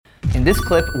In this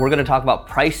clip, we're gonna talk about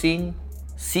pricing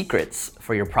secrets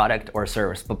for your product or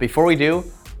service. But before we do,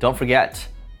 don't forget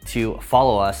to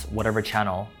follow us, whatever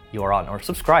channel you are on, or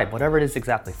subscribe, whatever it is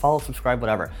exactly. Follow, subscribe,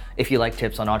 whatever, if you like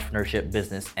tips on entrepreneurship,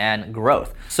 business, and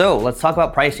growth. So let's talk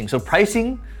about pricing. So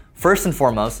pricing, first and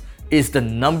foremost, is the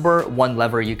number one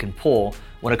lever you can pull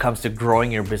when it comes to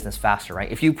growing your business faster,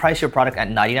 right? If you price your product at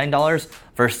 $99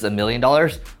 versus $1 million,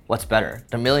 what's better?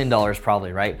 The $1 million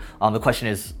probably, right? The question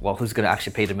is, well, who's gonna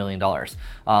actually pay the $1 million?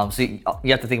 So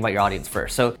you have to think about your audience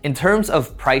first. So in terms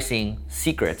of pricing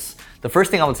secrets, the first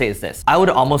thing I would say is this: I would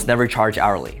almost never charge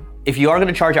hourly. If you are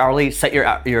gonna charge hourly, set your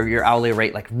hourly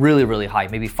rate like really high,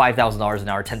 maybe $5,000 an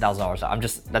hour,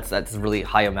 $10,000. That's a really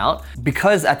high amount,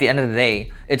 because at the end of the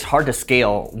day, it's hard to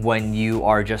scale when you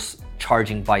are just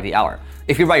charging by the hour.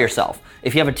 If you're by yourself,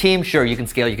 if you have a team, sure, you can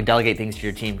scale, you can delegate things to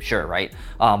your team, sure, right?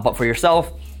 But for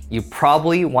yourself, you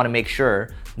probably wanna make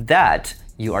sure that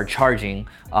you are charging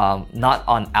not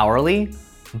on hourly,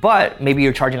 but maybe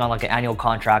you're charging on like an annual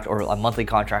contract or a monthly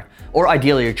contract, or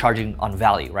ideally you're charging on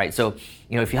value, right? So,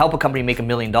 if you help a company make $1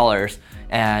 million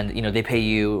and they pay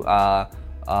you,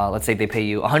 let's say they pay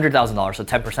you $100,000, so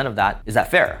 10% of that, is that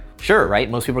fair? Sure, right?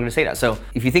 Most people are gonna say that. So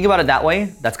if you think about it that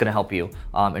way, that's gonna help you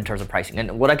in terms of pricing.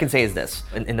 And what I can say is this: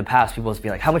 in the past, people would be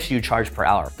like, how much do you charge per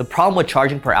hour? The problem with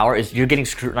charging per hour is you're getting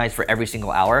scrutinized for every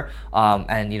single hour,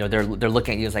 and they're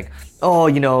looking at you as like, oh,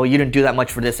 you didn't do that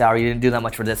much for this hour, you didn't do that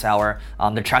much for this hour.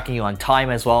 They're tracking you on time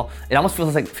as well. It almost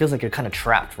feels like you're kind of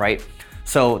trapped, right?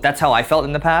 So that's how I felt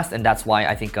in the past, and that's why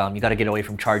I think you got to get away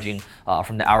from charging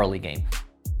from the hourly game.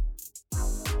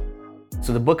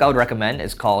 So the book I would recommend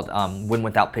is called Win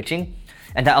Without Pitching,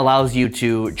 and that allows you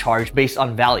to charge based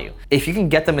on value. If you can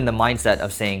get them in the mindset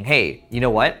of saying, hey, you know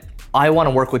what? I want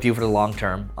to work with you for the long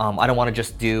term. I don't want to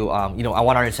just do, I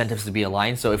want our incentives to be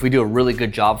aligned. So if we do a really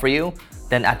good job for you,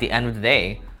 then at the end of the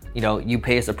day, you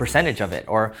pay us a percentage of it.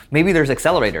 Or maybe there's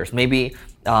accelerators. Maybe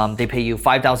they pay you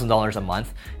 $5,000 a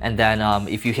month, and then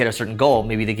if you hit a certain goal,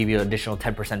 maybe they give you an additional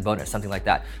 10% bonus, something like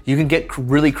that. You can get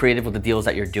really creative with the deals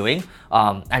that you're doing,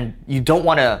 and you don't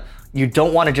want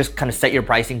to just kind of set your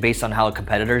pricing based on how a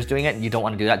competitor is doing it. You don't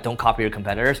want to do that. Don't copy your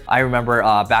competitors. I remember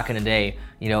back in the day,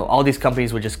 all these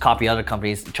companies would just copy other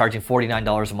companies charging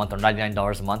 $49 a month or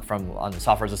 $99 a month on the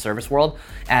software as a service world,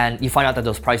 and you find out that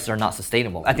those prices are not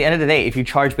sustainable. At the end of the day, if you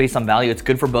charge based on value, it's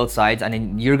good for both sides, and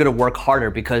then you're going to work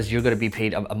harder because you're going to be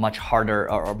paid a much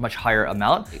harder or a much higher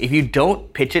amount. If you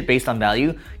don't pitch it based on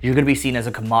value, you're going to be seen as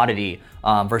a commodity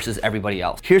versus everybody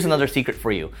else. Here's another secret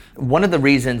for you. One of the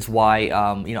reasons why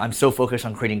I'm so focused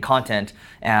on creating content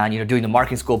and doing the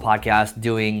Marketing School podcast,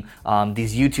 doing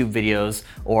these YouTube videos,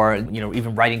 or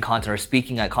even writing content or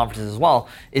speaking at conferences as well,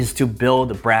 is to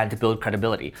build a brand, to build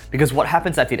credibility. Because what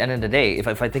happens at the end of the day,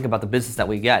 if I think about the business that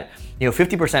we get,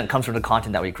 50% comes from the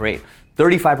content that we create.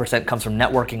 35% comes from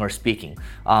networking or speaking.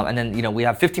 And then, we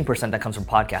have 15% that comes from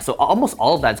podcasts. So almost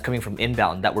all of that is coming from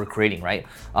inbound that we're creating, right?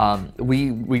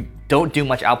 We don't do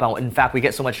much outbound. In fact, we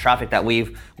get so much traffic that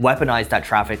we've weaponized that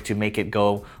traffic to make it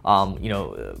go,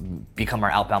 become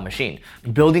our outbound machine.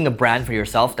 Building a brand for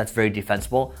yourself that's very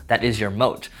defensible, that is your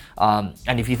moat.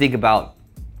 And if you think about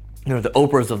the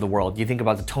Oprahs of the world, you think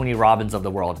about the Tony Robbins of the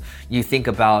world, you think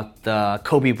about the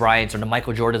Kobe Bryants or the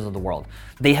Michael Jordans of the world.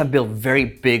 They have built very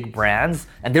big brands,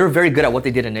 and they were very good at what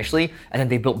they did initially, and then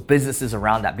they built businesses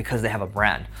around that because they have a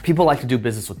brand. People like to do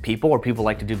business with people, or people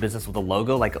like to do business with a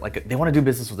logo, like they want to do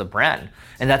business with a brand.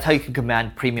 And that's how you can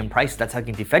command premium prices. That's how you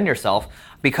can defend yourself,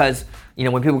 because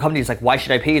when people come to you, it's like, why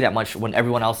should I pay you that much when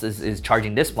everyone else is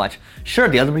charging this much? Sure,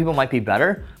 the other people might be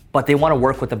better, but they want to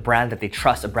work with a brand that they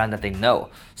trust, a brand that they know.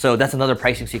 So that's another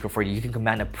pricing secret for you. You can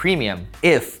command a premium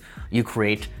if you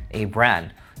create a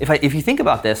brand. If you think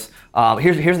about this,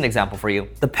 here's an example for you.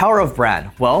 The power of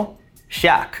brand. Well,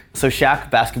 Shaq. So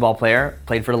Shaq, basketball player,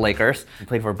 played for the Lakers,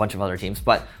 played for a bunch of other teams,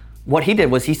 but what he did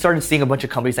was he started seeing a bunch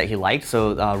of companies that he liked.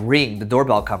 So Ring, the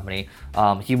doorbell company,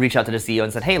 he reached out to the CEO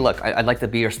and said, hey, look, I'd like to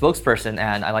be your spokesperson,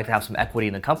 and I'd like to have some equity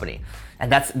in the company.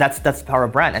 And that's the power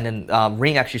of brand. And then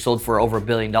Ring actually sold for over $1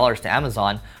 billion to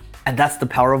Amazon. And that's the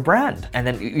power of brand. And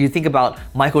then you think about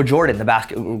Michael Jordan,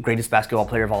 the greatest basketball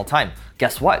player of all time.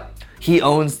 Guess what? He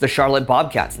owns the Charlotte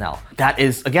Bobcats now. That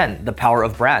is, again, the power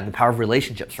of brand, the power of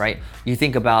relationships, right? You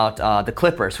think about the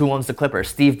Clippers. Who owns the Clippers?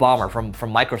 Steve Ballmer from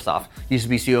Microsoft. He used to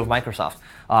be CEO of Microsoft.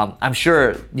 I'm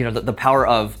sure the power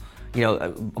of a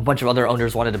bunch of other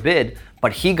owners wanted to bid,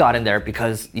 but he got in there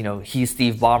because he's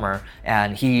Steve Ballmer,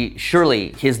 and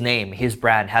his name, his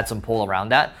brand had some pull around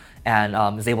that,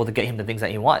 and is able to get him the things that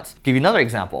he wants. Give you another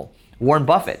example. Warren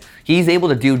Buffett. He's able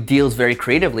to do deals very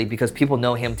creatively because people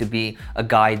know him to be a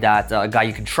guy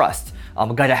you can trust.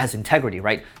 a guy that has integrity,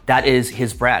 right? That is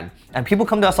his brand. And people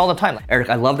come to us all the time. Like, Eric,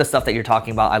 I love the stuff that you're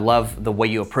talking about. I love the way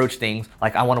you approach things.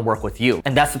 Like, I want to work with you.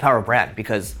 And that's the power of brand,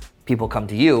 because people come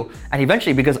to you, and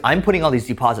eventually, because I'm putting all these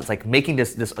deposits, like making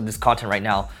this content right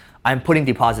now, I'm putting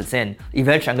deposits in.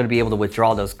 Eventually, I'm going to be able to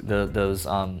withdraw those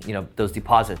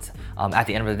deposits at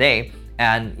the end of the day,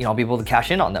 and I'll be able to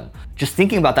cash in on them. Just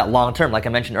thinking about that long term, like I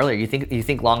mentioned earlier, you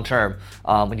think long term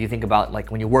when you think about,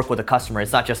 like, when you work with a customer,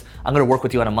 it's not just I'm going to work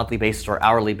with you on a monthly basis or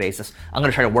hourly basis. I'm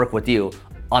going to try to work with you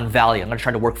on value. I'm going to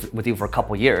try to work with you for a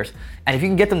couple years, and if you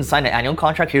can get them to sign an annual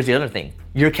contract, here's the other thing: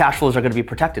 your cash flows are going to be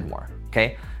protected more.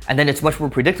 Okay. And then it's much more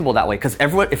predictable that way, because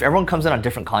if everyone comes in on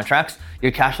different contracts,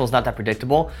 your cash flow is not that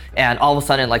predictable. And all of a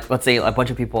sudden, like, let's say a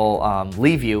bunch of people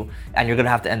leave you, and you're gonna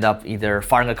have to end up either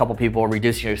firing a couple people or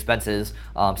reducing your expenses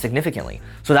significantly.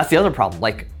 So that's the other problem.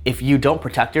 Like, if you don't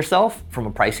protect yourself from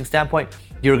a pricing standpoint,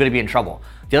 you're gonna be in trouble.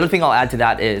 The other thing I'll add to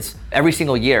that is every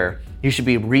single year, you should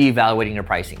be reevaluating your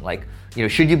pricing. Like,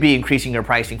 should you be increasing your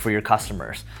pricing for your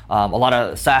customers? A lot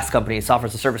of SaaS companies, software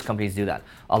as a service companies, do that.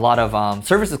 A lot of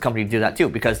services companies do that too,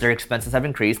 because their expenses have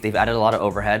increased. They've added a lot of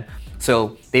overhead.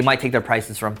 So they might take their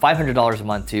prices from $500 a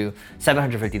month to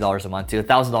 $750 a month to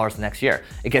 $1,000 the next year.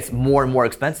 It gets more and more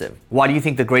expensive. Why do you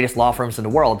think the greatest law firms in the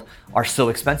world are so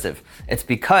expensive? It's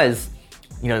because,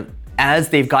 as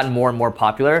they've gotten more and more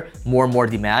popular, more and more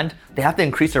demand, they have to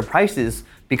increase their prices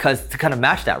because to kind of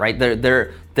match that, right?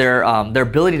 Their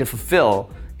ability to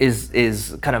fulfill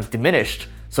is kind of diminished,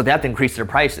 so they have to increase their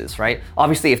prices, right?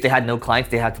 Obviously, if they had no clients,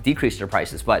 they have to decrease their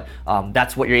prices, but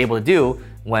that's what you're able to do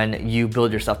when you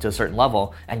build yourself to a certain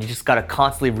level, and you just gotta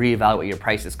constantly reevaluate your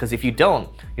prices, because if you don't,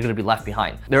 you're gonna be left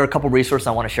behind. There are a couple resources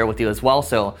I wanna share with you as well.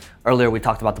 So earlier we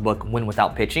talked about the book Win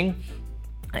Without Pitching.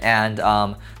 And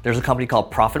there's a company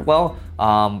called Profitwell.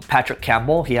 Patrick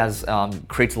Campbell, he has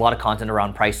creates a lot of content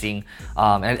around pricing,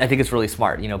 and I think it's really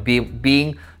smart.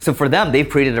 So for them, they've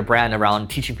created a brand around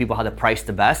teaching people how to price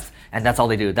the best, and that's all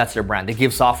they do. That's their brand. They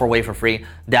give software away for free.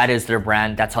 That is their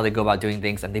brand. That's how they go about doing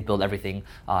things, and they build everything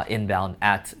inbound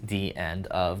at the end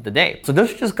of the day. So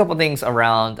those are just a couple things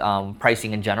around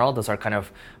pricing in general. Those are kind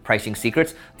of pricing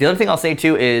secrets. The other thing I'll say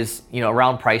too is,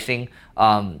 around pricing,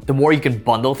 the more you can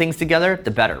bundle things together,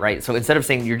 the better, right? So instead of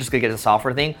saying you're just gonna get a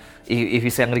software thing, if you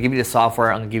say I'm gonna give you this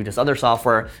software, I'm gonna give you this other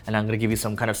software, and I'm gonna give you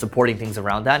some kind of supporting things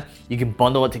around that, you can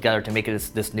bundle it together to make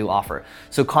it this new offer.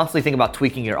 So constantly think about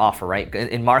tweaking your offer, right?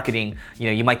 In marketing,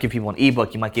 you might give people an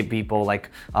ebook, you might give people like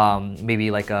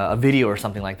maybe like a video or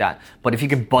something like that. But if you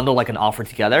can bundle like an offer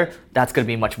together, that's gonna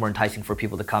be much more enticing for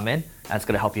people to come in, and it's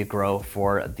gonna help you grow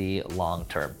for the long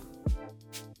term.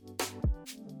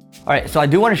 All right, so I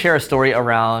do want to share a story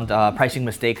around a pricing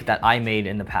mistake that I made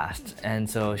in the past. And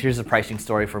so here's a pricing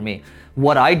story for me.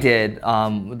 What I did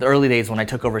the early days when I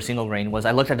took over Single Grain was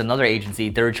I looked at another agency.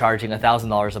 They were charging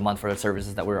 $1,000 a month for the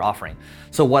services that we were offering.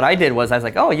 So what I did was I was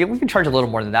like, oh, yeah, we can charge a little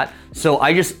more than that. So I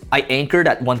anchored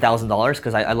at $1,000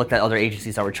 because I looked at other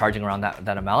agencies that were charging around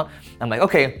that amount. I'm like,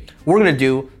 okay, we're gonna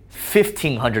do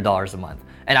 $1,500 a month.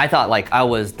 And I thought like I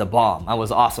was the bomb. I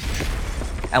was awesome.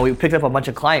 And we picked up a bunch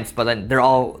of clients, but then they're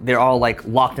all like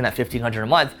locked in at $1,500 a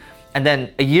month. And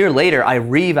then a year later, I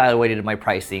reevaluated my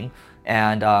pricing,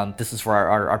 and this is for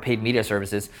our paid media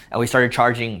services, and we started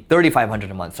charging $3,500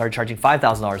 a month, started charging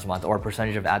 $5,000 a month, or a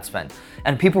percentage of ad spend.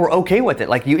 And people were okay with it.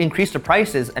 Like, you increase the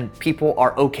prices and people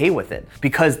are okay with it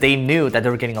because they knew that they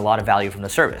were getting a lot of value from the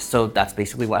service. So that's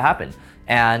basically what happened.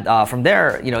 And from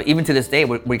there, even to this day,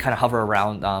 we kind of hover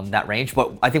around that range,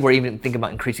 but I think we're even thinking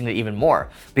about increasing it even more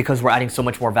because we're adding so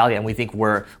much more value, and we think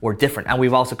we're different, and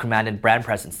we've also commanded brand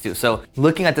presence too. So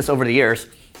looking at this over the years,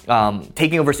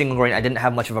 taking over Single Grain, I didn't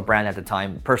have much of a brand at the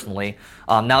time personally.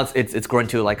 Now it's grown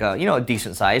to like a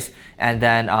decent size, and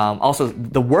then also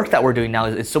the work that we're doing now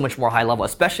is so much more high level,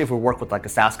 especially if we work with like a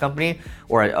SaaS company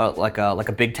or like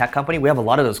a big tech company. We have a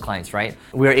lot of those clients, right?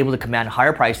 We are able to command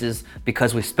higher prices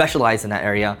because we specialize in that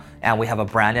area and we have a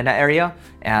brand in that area.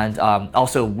 And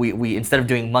also we instead of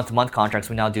doing month-to-month contracts,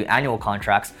 we now do annual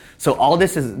contracts. So all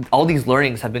these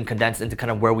learnings have been condensed into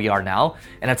kind of where we are now,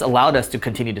 and it's allowed us to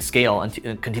continue to scale and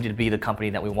to continue to be the company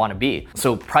that we want to be.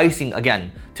 So pricing,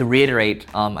 again, to reiterate,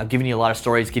 I've given you a lot of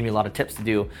stories, given you a lot of tips to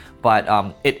do,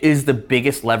 but it is the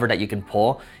biggest lever that you can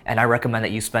pull, and I recommend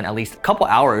that you spend at least a couple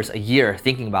hours a year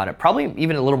thinking about it, probably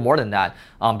even a little more than that,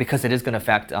 because it is going to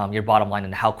affect your bottom line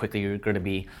and how quickly you're going to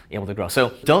be able to grow.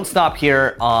 So don't stop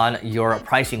here on your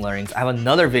pricing learnings. I have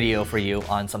another video for you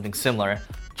on something similar.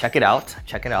 Check it out.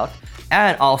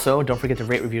 And also, don't forget to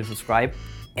rate, review, and subscribe,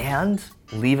 and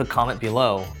leave a comment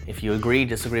below if you agree,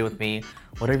 disagree with me,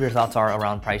 whatever your thoughts are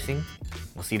around pricing.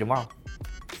 We'll see you tomorrow.